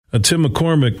Tim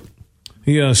McCormick,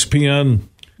 ESPN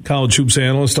college hoops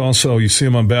analyst. Also, you see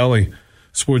him on Bally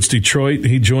Sports Detroit.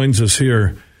 He joins us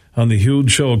here on the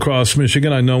huge show across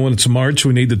Michigan. I know when it's March,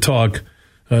 we need to talk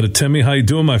to Timmy. How you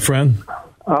doing, my friend?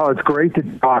 Oh, it's great to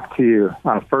talk to you.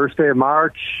 First day of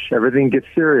March, everything gets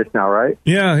serious now, right?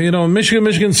 Yeah,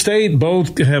 Michigan State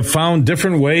both have found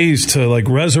different ways to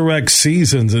resurrect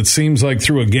seasons. It seems like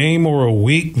through a game or a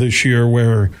week this year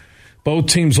where both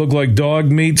teams look like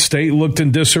dog meat. State looked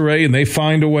in disarray, and they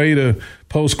find a way to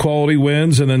post quality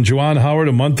wins. And then Juwan Howard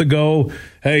a month ago,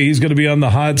 hey, he's going to be on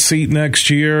the hot seat next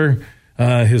year.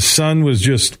 His son was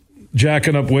just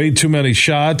jacking up way too many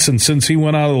shots, and since he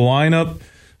went out of the lineup,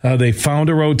 they found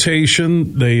a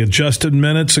rotation. They adjusted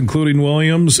minutes, including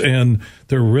Williams, and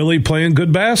they're really playing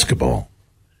good basketball.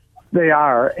 They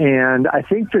are, and I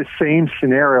think the same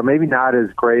scenario, maybe not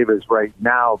as grave as right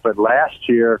now, but last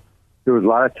year there was a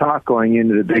lot of talk going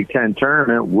into the Big Ten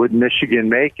tournament. Would Michigan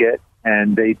make it?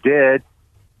 And they did,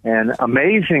 and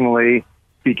amazingly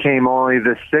became only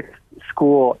the sixth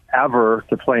school ever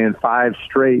to play in 5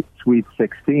 straight Sweet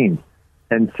 16.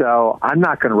 And so I'm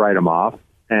not going to write them off.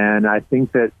 And I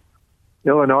think that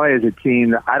Illinois is a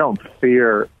team that I don't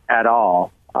fear at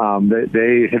all.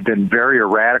 They have been very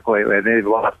erratic lately. They've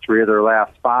lost 3 of their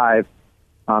last 5,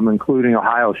 including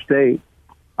Ohio State.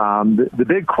 The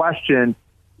big question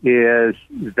is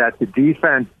that the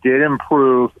defense did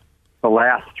improve the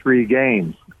last 3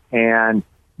 games. And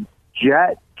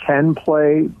Jet can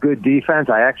play good defense.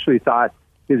 I actually thought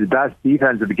his best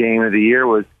defensive game of the year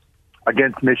was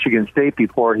against Michigan State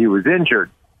before he was injured.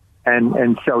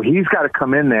 And so he's got to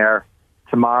come in there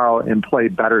tomorrow and play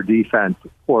better defense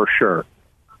for sure.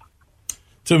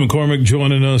 Tim McCormick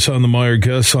joining us on the Meyer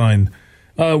guest line.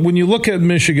 When you look at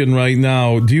Michigan right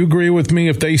now, do you agree with me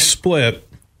if they split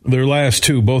their last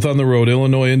 2, both on the road,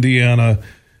 Illinois, Indiana,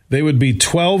 they would be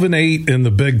 12-8 in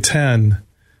the Big Ten,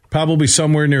 probably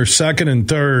somewhere near 2nd and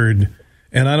 3rd.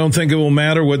 And I don't think it will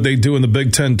matter what they do in the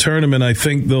Big Ten tournament. I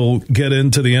think they'll get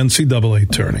into the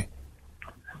NCAA tourney.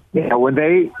 Yeah, when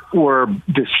they were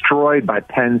destroyed by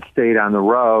Penn State on the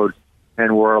road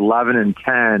and were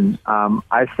 11-10,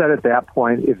 I said at that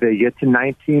point, if they get to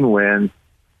 19 wins,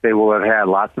 they will have had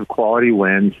lots of quality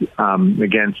wins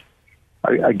against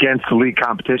the league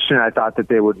competition. I thought that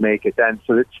they would make it then.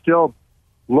 So it still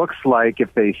looks like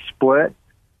if they split,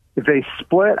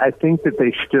 I think that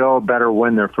they still better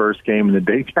win their first game in the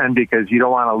Big Ten because you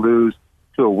don't want to lose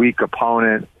to a weak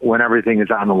opponent when everything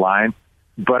is on the line.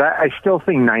 But I still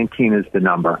think 19 is the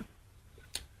number.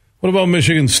 What about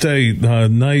Michigan State?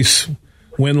 Nice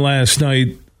win last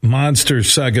night. Monster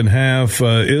second half.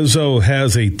 Izzo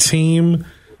has a team.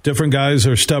 Different guys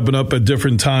are stepping up at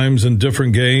different times in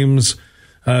different games.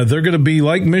 They're going to be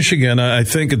like Michigan. I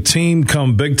think a team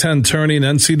come Big Ten tourney and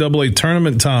NCAA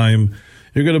tournament time,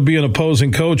 you're going to be an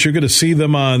opposing coach. You're going to see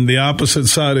them on the opposite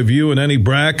side of you in any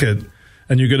bracket,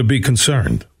 and you're going to be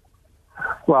concerned.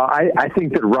 Well, I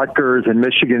think that Rutgers and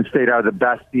Michigan State are the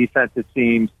best defensive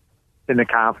teams in the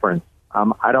conference.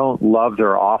 I don't love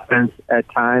their offense at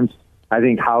times. I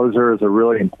think Hauser is a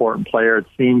really important player. It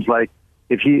seems like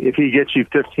if he gets you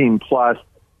 15 plus,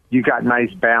 you got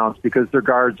nice balance because their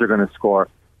guards are going to score.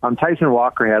 Tyson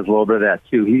Walker has a little bit of that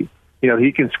too.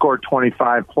 He can score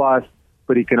 25 plus,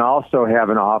 but he can also have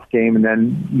an off game, and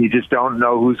then you just don't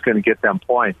know who's going to get them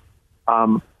points.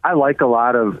 I like a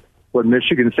lot of what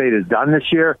Michigan State has done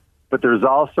this year, but there's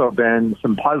also been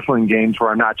some puzzling games where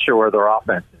I'm not sure where their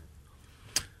offense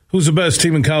is. Who's the best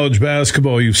team in college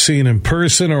basketball you've seen in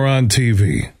person or on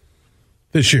TV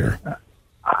this year?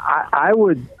 I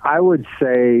would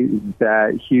say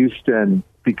that Houston,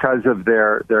 because of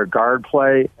their guard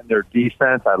play and their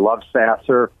defense. I love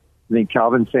Sasser. I think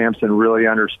Kelvin Sampson really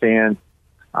understands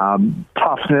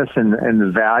toughness and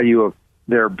the value of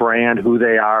their brand, who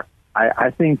they are.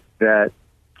 I think that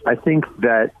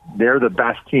they're the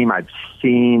best team I've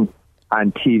seen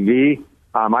on TV.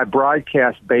 I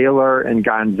broadcast Baylor and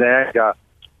Gonzaga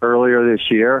earlier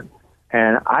this year,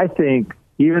 and I think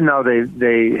even though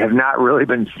they have not really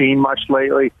been seen much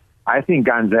lately, I think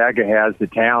Gonzaga has the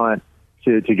talent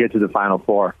to get to the Final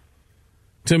Four.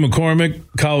 Tim McCormick,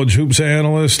 college hoops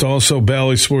analyst, also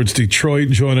Bally Sports Detroit,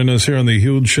 joining us here on the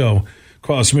Huge Show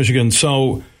across Michigan.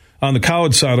 So on the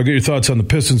college side, I'll get your thoughts on the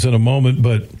Pistons in a moment,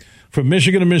 but from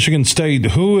Michigan to Michigan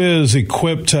State, who is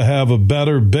equipped to have a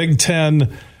better Big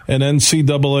Ten and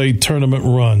NCAA tournament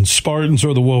run, Spartans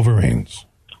or the Wolverines?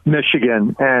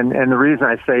 Michigan, and the reason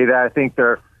I say that, I think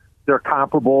they're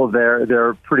comparable.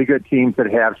 They're pretty good teams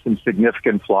that have some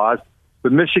significant flaws,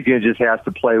 but Michigan just has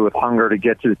to play with hunger to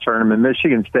get to the tournament.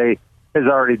 Michigan State has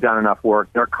already done enough work.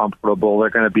 They're comfortable. They're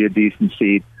going to be a decent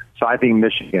seed. So I think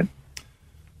Michigan.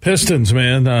 Pistons,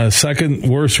 man, second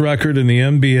worst record in the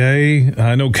NBA.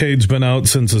 I know Cade's been out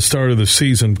since the start of the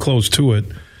season, close to it,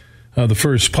 the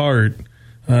first part.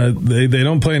 They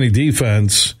don't play any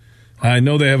defense. I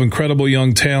know they have incredible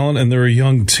young talent, and they're a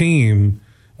young team.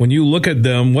 When you look at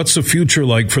them, what's the future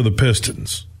like for the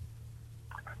Pistons?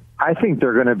 I think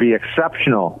they're going to be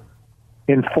exceptional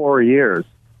in 4 years.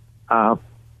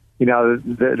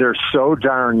 They're so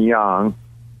darn young.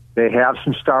 They have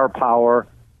some star power.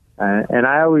 And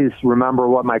I always remember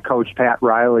what my coach, Pat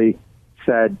Riley,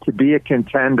 said. To be a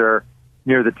contender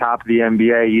near the top of the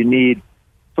NBA, you need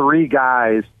 3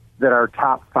 guys that are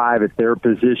top 5 at their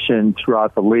position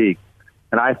throughout the league.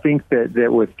 And I think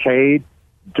that with Cade,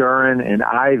 Duren, and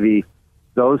Ivy,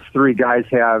 those 3 guys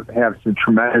have some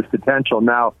tremendous potential.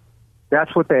 Now,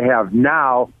 that's what they have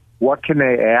now. What can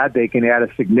they add? They can add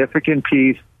a significant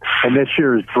piece in this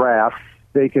year's draft.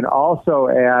 They can also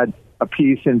add a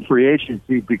piece in free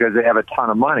agency because they have a ton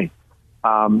of money.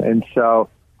 And so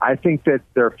I think that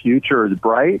their future is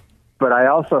bright, but I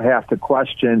also have to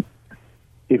question,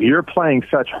 if you're playing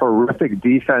such horrific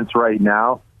defense right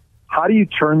now, how do you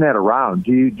turn that around?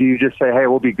 Do you just say, hey,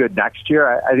 we'll be good next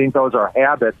year? I think those are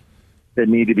habits that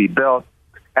need to be built.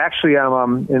 Actually,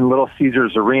 I'm in Little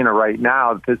Caesars Arena right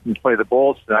now. The Pistons play the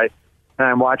Bulls tonight, and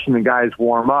I'm watching the guys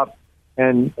warm up.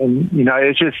 And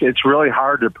it's really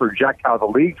hard to project how the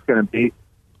league's going to be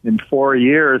in 4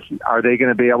 years. Are they going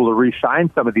to be able to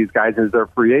re-sign some of these guys as their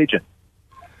free agents?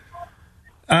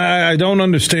 I don't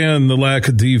understand the lack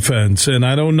of defense, and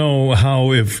I don't know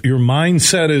how, if your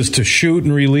mindset is to shoot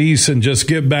and release and just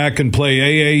get back and play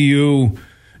AAU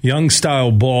young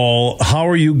style ball, how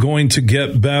are you going to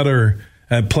get better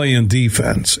at playing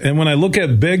defense? And when I look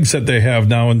at bigs that they have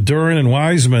now, and Duren and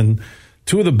Wiseman,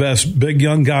 2 of the best big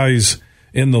young guys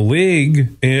in the league,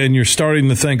 and you're starting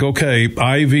to think, okay,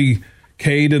 Ivy,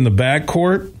 Cade in the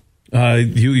backcourt,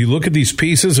 you look at these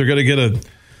pieces, they're going to get a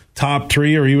top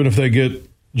 3, or even if they get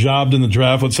jobbed in the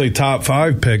draft, let's say top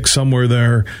 5 pick somewhere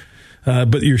there,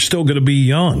 but you're still going to be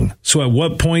young. So at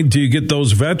what point do you get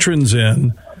those veterans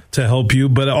in to help you?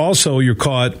 But also you're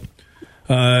caught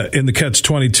in the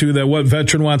catch-22 that what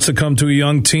veteran wants to come to a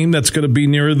young team that's going to be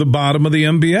near the bottom of the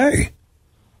NBA?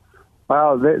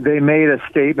 Well, they made a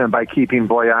statement by keeping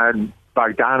Bojan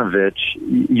Bogdanovic.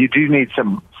 You do need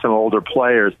some older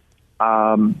players.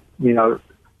 Same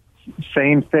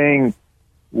thing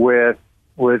with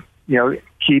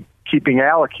keeping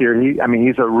Alec here.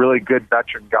 He's a really good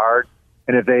veteran guard.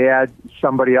 And if they add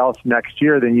somebody else next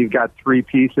year, then you've got 3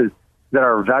 pieces that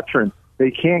are veterans.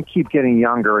 They can't keep getting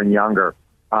younger and younger.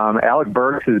 Alec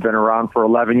Burks has been around for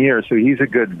 11 years, so he's a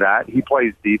good vet. He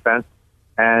plays defense.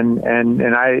 And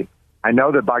I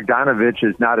know that Bogdanovic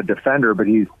is not a defender, but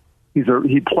he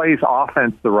plays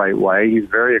offense the right way. He's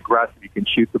very aggressive. He can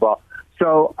shoot the ball.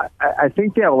 So I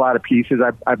think they have a lot of pieces.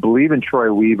 I believe in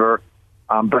Troy Weaver,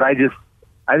 but I think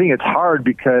it's hard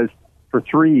because for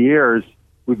 3 years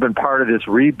we've been part of this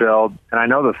rebuild, and I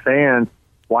know the fans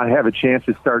want to have a chance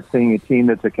to start seeing a team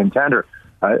that's a contender.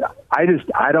 I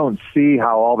don't see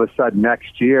how all of a sudden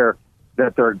next year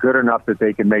that they're good enough that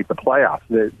they can make the playoffs.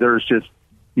 There's just,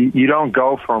 you don't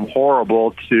go from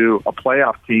horrible to a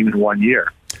playoff team in 1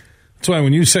 year. That's why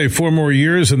when you say 4 more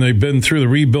years and they've been through the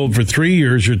rebuild for 3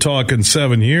 years, you're talking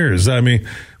 7 years. I mean,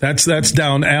 that's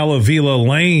down Alavila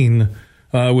Lane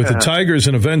with the Tigers,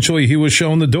 and eventually he was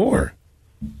shown the door.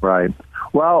 Right.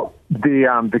 Well,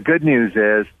 the good news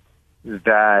is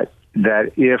that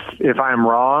if I'm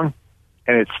wrong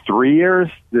and it's 3 years,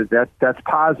 that's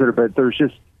positive. But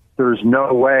there's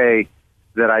no way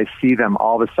that I see them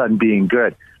all of a sudden being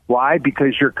good. Why?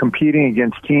 Because you're competing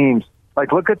against teams.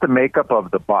 Like, look at the makeup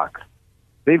of the Bucks.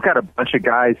 They've got a bunch of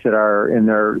guys that are in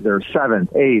their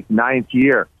 7th, 8th, 9th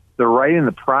year. They're right in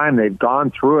the prime. They've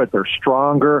gone through it. They're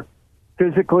stronger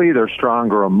physically. They're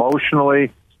stronger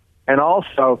emotionally. And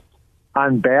also,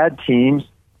 on bad teams,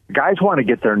 guys want to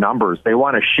get their numbers. They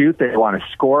want to shoot. They want to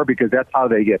score because that's how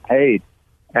they get paid.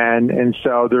 And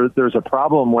so there's a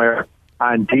problem where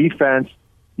on defense,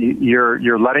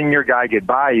 you're letting your guy get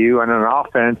by you, and on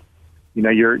offense,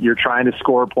 you're trying to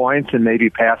score points and maybe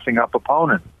passing up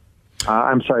opponents.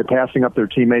 Passing up their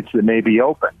teammates that may be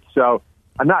open. So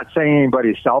I'm not saying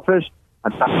anybody's selfish.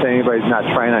 I'm not saying anybody's not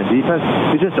trying on defense.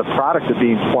 It's just a product of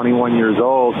being 21 years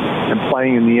old and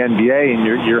playing in the NBA, and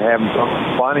you're having some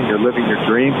fun and you're living your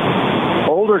dream.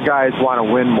 Older guys want to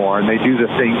win more, and they do the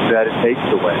things that it takes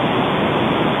to win.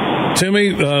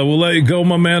 Timmy, we'll let you go,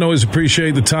 my man. Always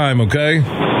appreciate the time, okay?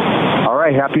 All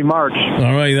right, happy March.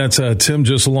 All right, that's Tim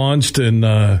just launched in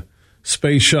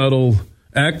Space Shuttle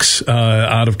X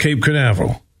out of Cape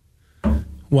Canaveral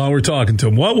while we're talking to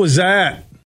him. What was that?